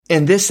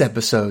In this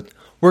episode,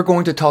 we're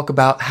going to talk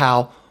about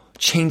how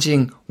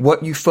changing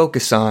what you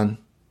focus on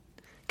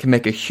can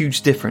make a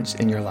huge difference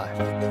in your life.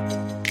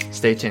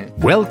 Stay tuned.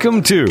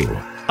 Welcome to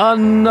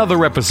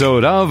another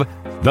episode of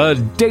the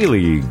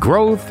Daily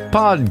Growth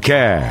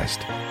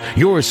Podcast,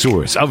 your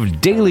source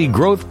of daily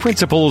growth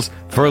principles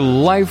for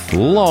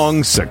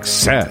lifelong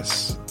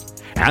success.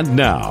 And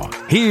now,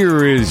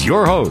 here is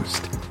your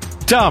host,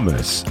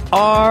 Thomas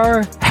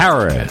R.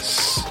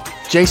 Harris.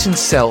 Jason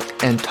Selt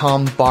and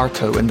Tom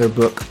Bartow, in their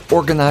book,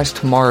 Organize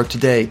Tomorrow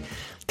Today,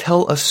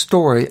 tell a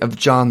story of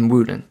John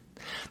Wooden.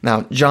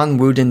 Now, John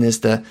Wooden is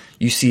the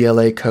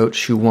UCLA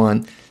coach who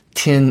won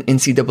 10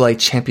 NCAA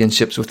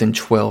championships within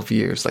 12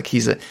 years. Like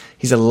he's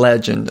a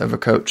legend of a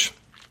coach.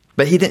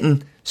 But he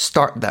didn't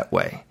start that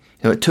way.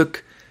 It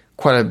took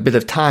quite a bit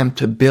of time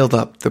to build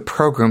up the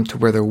program to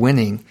where they're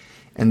winning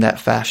in that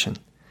fashion.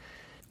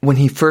 When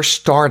he first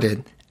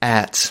started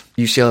at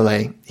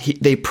UCLA,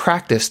 they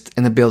practiced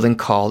in a building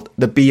called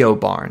the B.O.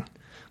 Barn,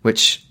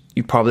 which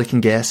you probably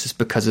can guess is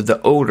because of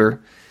the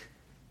odor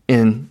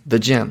in the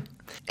gym.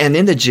 And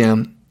in the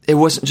gym, it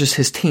wasn't just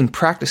his team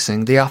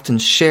practicing. They often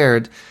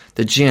shared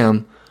the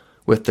gym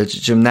with the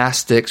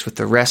gymnastics, with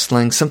the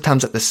wrestling,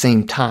 sometimes at the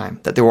same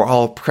time, that they were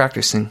all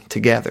practicing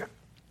together.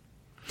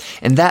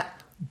 And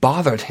that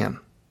bothered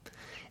him,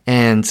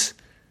 and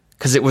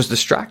because it was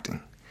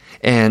distracting.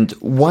 And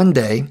one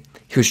day,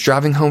 he was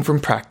driving home from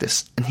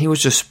practice, and he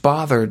was just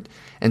bothered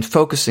and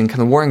focusing,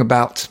 kind of worrying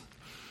about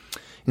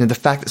the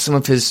fact that some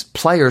of his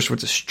players were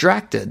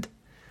distracted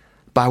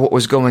by what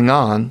was going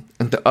on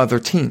in the other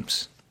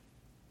teams.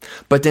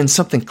 But then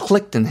something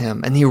clicked in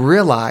him, and he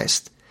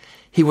realized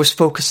he was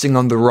focusing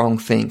on the wrong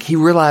thing. He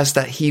realized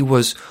that he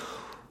was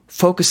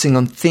focusing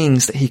on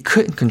things that he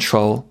couldn't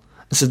control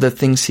instead of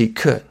things he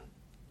could.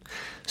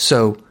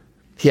 So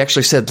he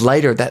actually said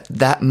later that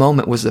that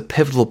moment was a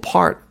pivotal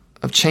part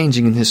of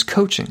changing in his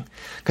coaching,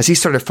 because he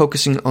started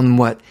focusing on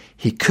what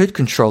he could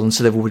control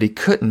instead of what he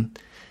couldn't,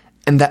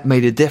 and that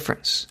made a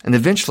difference. And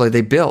eventually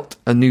they built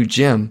a new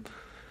gym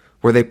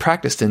where they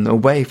practiced in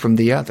away from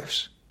the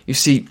others. You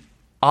see,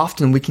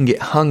 often we can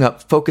get hung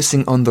up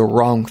focusing on the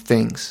wrong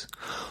things.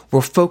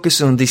 We're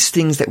focused on these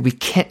things that we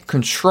can't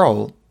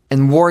control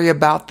and worry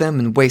about them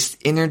and waste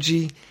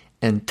energy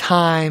and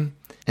time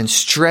and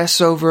stress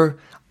over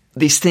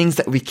these things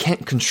that we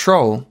can't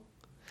control,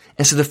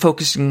 instead of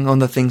focusing on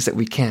the things that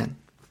we can.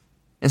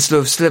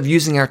 Instead of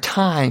using our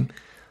time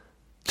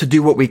to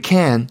do what we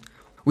can,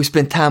 we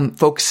spend time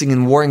focusing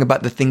and worrying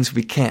about the things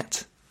we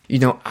can't.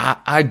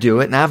 I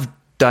do it, and I've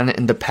done it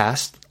in the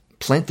past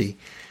plenty.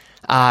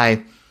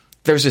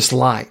 There's this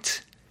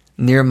light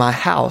near my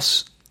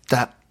house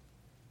that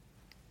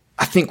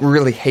I think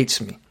really hates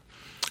me.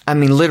 I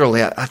mean,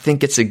 literally, I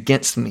think it's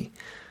against me.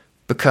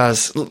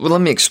 Because,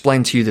 let me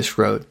explain to you this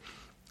road.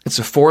 It's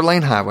a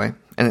 4-lane highway,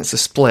 and it's a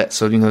split,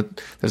 so,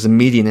 there's a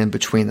median in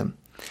between them.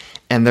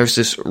 And there's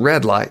this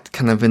red light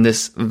kind of in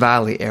this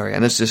valley area,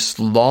 and there's this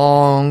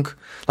long,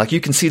 like you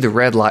can see the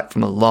red light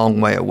from a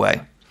long way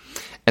away.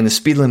 And the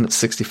speed limit's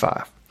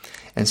 65.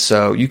 And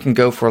so you can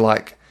go for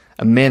like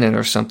a minute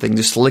or something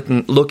just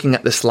looking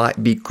at this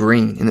light be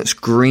green, and it's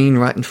green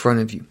right in front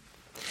of you.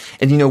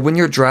 And when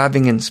you're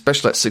driving, and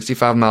especially at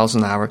 65 miles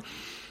an hour,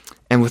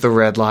 and with a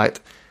red light,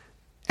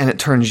 and it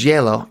turns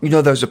yellow,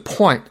 there's a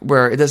point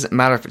where it doesn't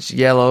matter if it's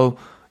yellow,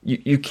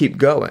 you keep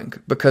going,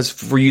 because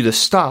for you to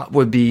stop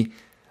would be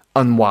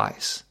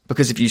unwise.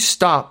 Because if you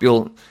stop,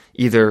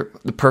 either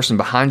the person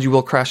behind you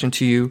will crash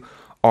into you,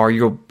 or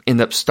you'll end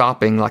up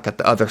stopping like at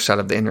the other side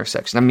of the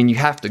intersection. I mean, you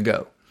have to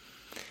go.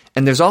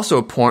 And there's also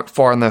a point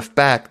far enough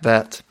back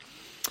that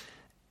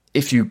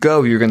if you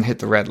go, you're going to hit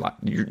the red light.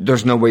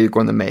 There's no way you're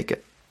going to make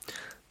it.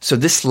 So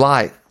this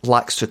light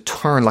likes to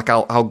turn. Like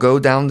I'll go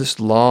down this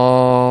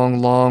long,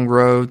 long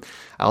road.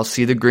 I'll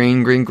see the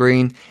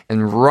green,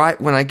 and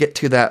right when I get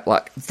to that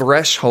like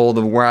threshold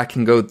of where I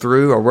can go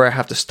through or where I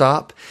have to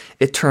stop,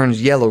 it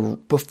turns yellow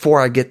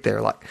before I get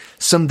there. Like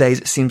some days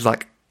it seems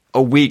like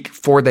a week,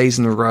 4 days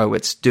in a row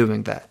it's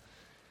doing that.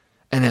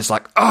 And it's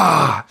like,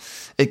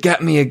 it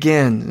got me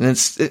again. And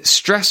it's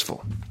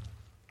stressful.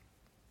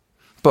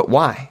 But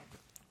why?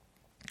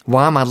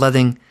 Why am I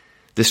letting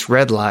this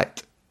red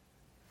light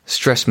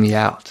stress me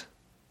out?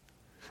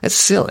 It's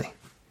silly.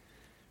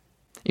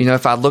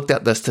 If I looked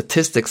at the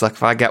statistics, like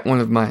if I got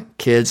one of my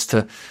kids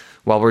to,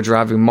 while we're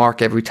driving,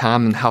 mark every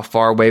time and how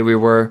far away we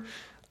were,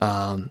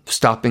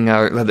 stopping,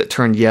 let it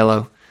turn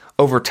yellow,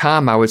 over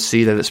time I would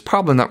see that it's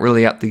probably not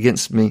really out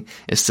against me.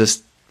 It's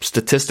just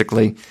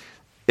statistically,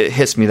 it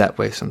hits me that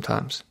way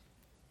sometimes.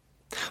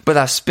 But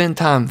I spend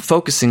time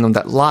focusing on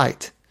that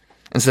light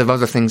instead of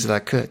other things that I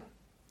could.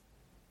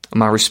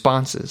 My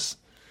responses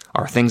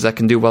are things I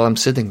can do while I'm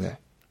sitting there.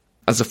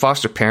 As a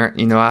foster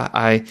parent,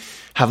 I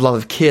have a lot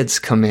of kids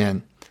come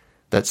in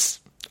that's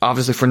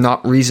obviously for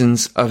not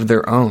reasons of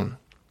their own.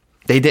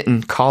 They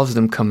didn't cause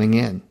them coming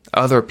in.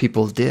 Other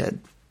people did.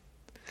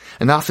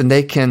 And often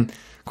they can,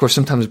 of course,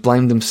 sometimes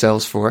blame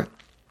themselves for it,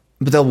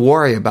 but they'll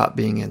worry about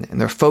being in it,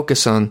 and they're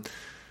focused on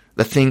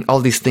all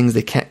these things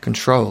they can't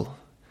control.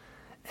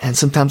 And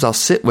sometimes I'll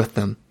sit with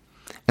them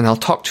And I'll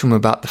talk to them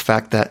about the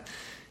fact that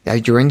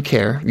you're in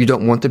care. You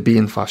don't want to be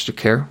in foster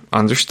care,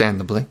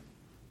 understandably.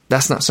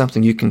 That's not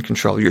something you can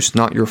control. It's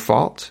not your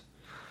fault,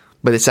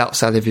 but it's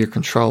outside of your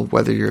control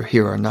whether you're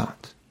here or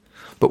not.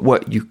 But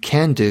what you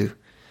can do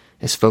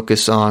is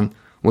focus on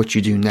what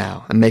you do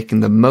now and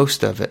making the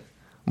most of it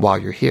while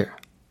you're here.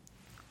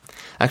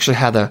 I actually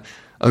had a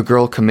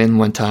girl come in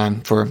one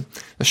time for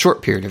a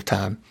short period of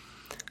time,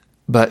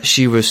 but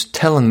she was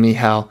telling me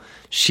how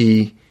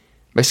she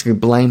basically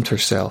blamed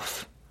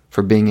herself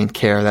for being in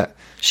care, that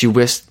she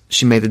wished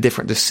she made a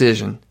different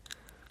decision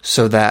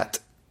so that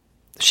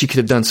she could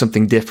have done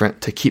something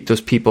different to keep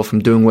those people from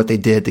doing what they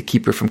did to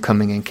keep her from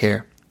coming in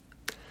care.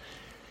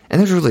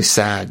 And it was really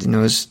sad,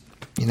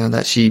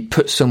 that she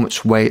put so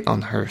much weight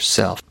on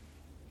herself.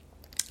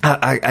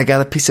 I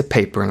got a piece of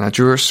paper and I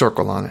drew a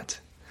circle on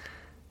it.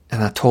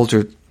 And I told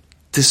her,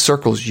 this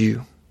circle's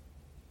you.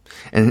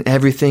 And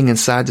everything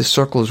inside the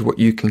circle is what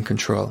you can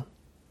control.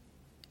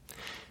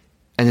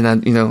 And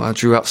then I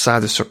drew outside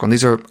the circle. And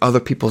these are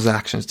other people's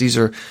actions. These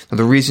are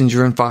the reasons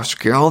you're in foster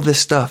care, all this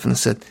stuff. And I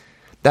said,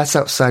 that's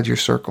outside your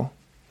circle.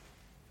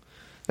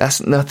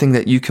 That's nothing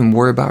that you can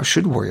worry about or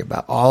should worry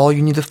about. All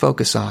you need to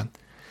focus on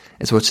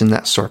is what's in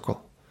that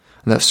circle.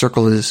 And that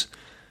circle is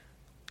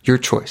your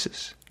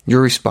choices,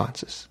 your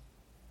responses.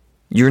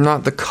 You're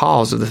not the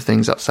cause of the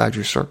things outside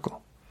your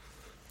circle.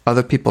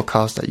 Other people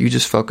caused that. You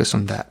just focus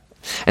on that.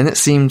 And it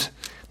seemed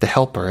to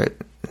help her.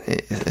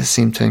 It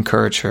seemed to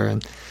encourage her.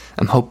 And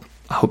I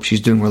hope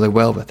she's doing really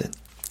well with it.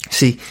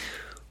 See,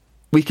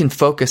 we can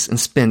focus and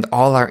spend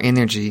all our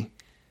energy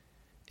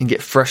and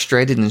get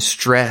frustrated and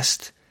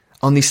stressed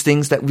on these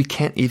things that we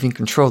can't even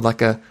control,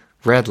 like a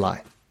red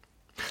light.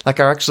 I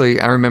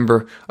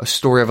remember a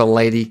story of a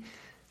lady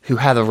who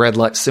had a red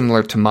light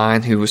similar to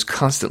mine who was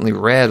constantly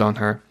red on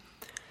her.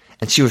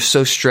 And she was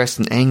so stressed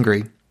and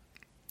angry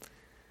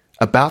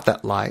about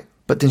that light,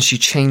 but then she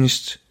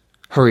changed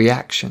her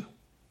reaction.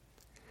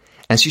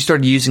 And she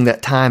started using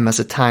that time as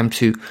a time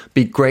to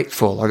be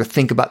grateful or to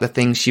think about the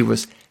things she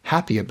was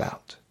happy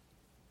about.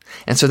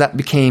 And so that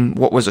became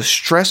what was a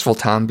stressful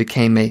time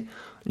became a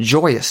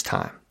joyous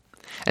time.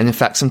 And in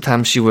fact,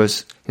 sometimes she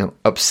was,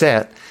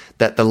 upset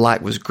that the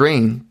light was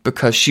green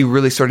because she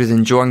really started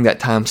enjoying that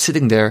time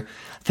sitting there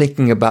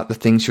thinking about the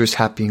things she was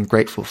happy and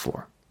grateful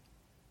for.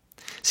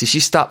 See, she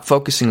stopped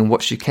focusing on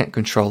what she can't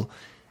control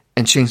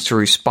and changed her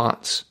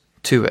response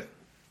to it.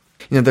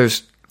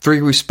 There's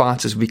 3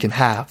 responses we can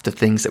have to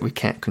things that we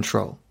can't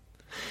control.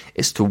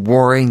 It's to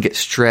worry and get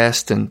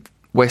stressed and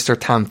waste our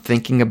time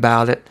thinking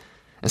about it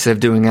instead of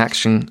doing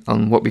action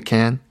on what we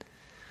can.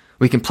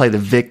 We can play the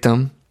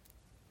victim,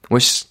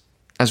 which,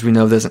 as we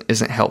know,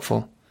 isn't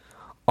helpful.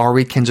 Or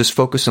we can just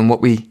focus on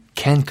what we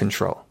can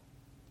control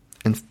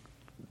and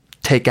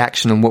take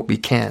action on what we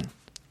can.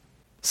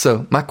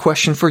 So my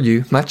question for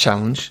you, my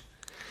challenge,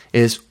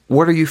 is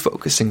what are you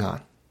focusing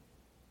on?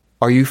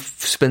 Are you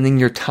spending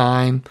your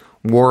time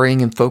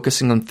worrying and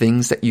focusing on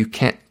things that you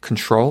can't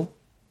control?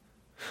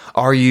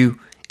 Are you,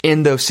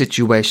 in those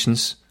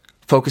situations,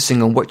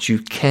 focusing on what you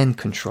can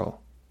control?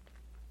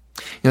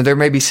 There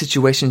may be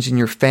situations in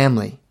your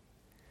family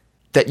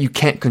that you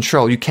can't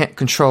control. You can't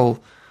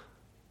control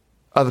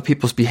other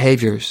people's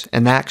behaviors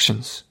and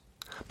actions,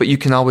 but you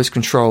can always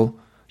control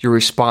your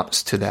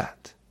response to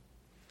that.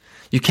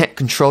 You can't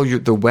control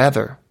the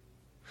weather.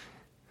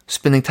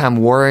 Spending time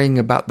worrying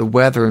about the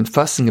weather and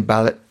fussing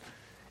about it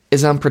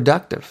is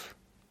unproductive.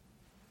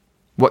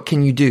 What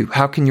can you do?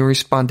 How can you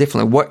respond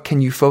differently? What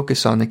can you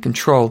focus on and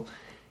control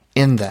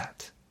in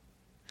that?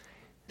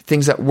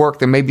 Things at work,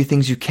 there may be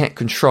things you can't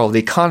control. The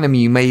economy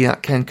you may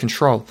not can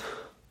control,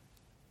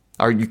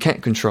 or you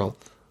can't control.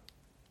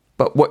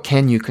 But what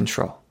can you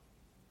control?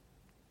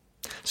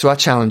 So I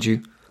challenge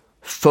you,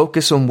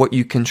 focus on what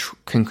you can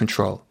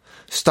control.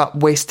 Stop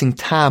wasting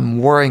time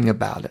worrying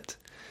about it.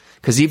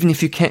 Because even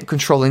if you can't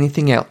control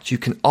anything else, you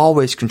can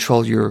always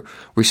control your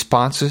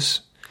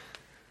responses,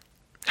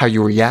 how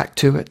you react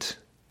to it,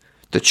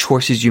 the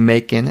choices you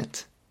make in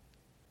it.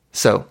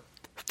 So,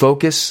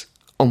 focus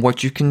on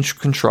what you can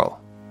control.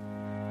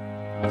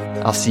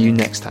 I'll see you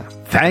next time.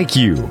 Thank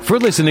you for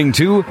listening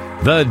to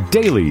the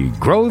Daily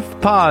Growth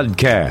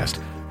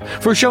Podcast.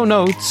 For show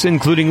notes,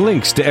 including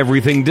links to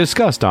everything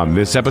discussed on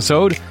this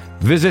episode,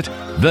 visit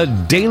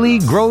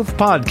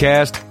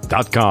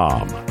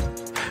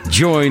thedailygrowthpodcast.com.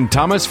 Join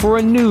Thomas for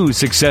a new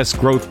success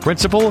growth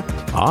principle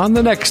on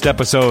the next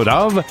episode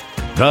of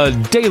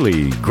the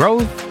Daily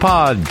Growth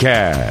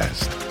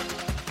Podcast.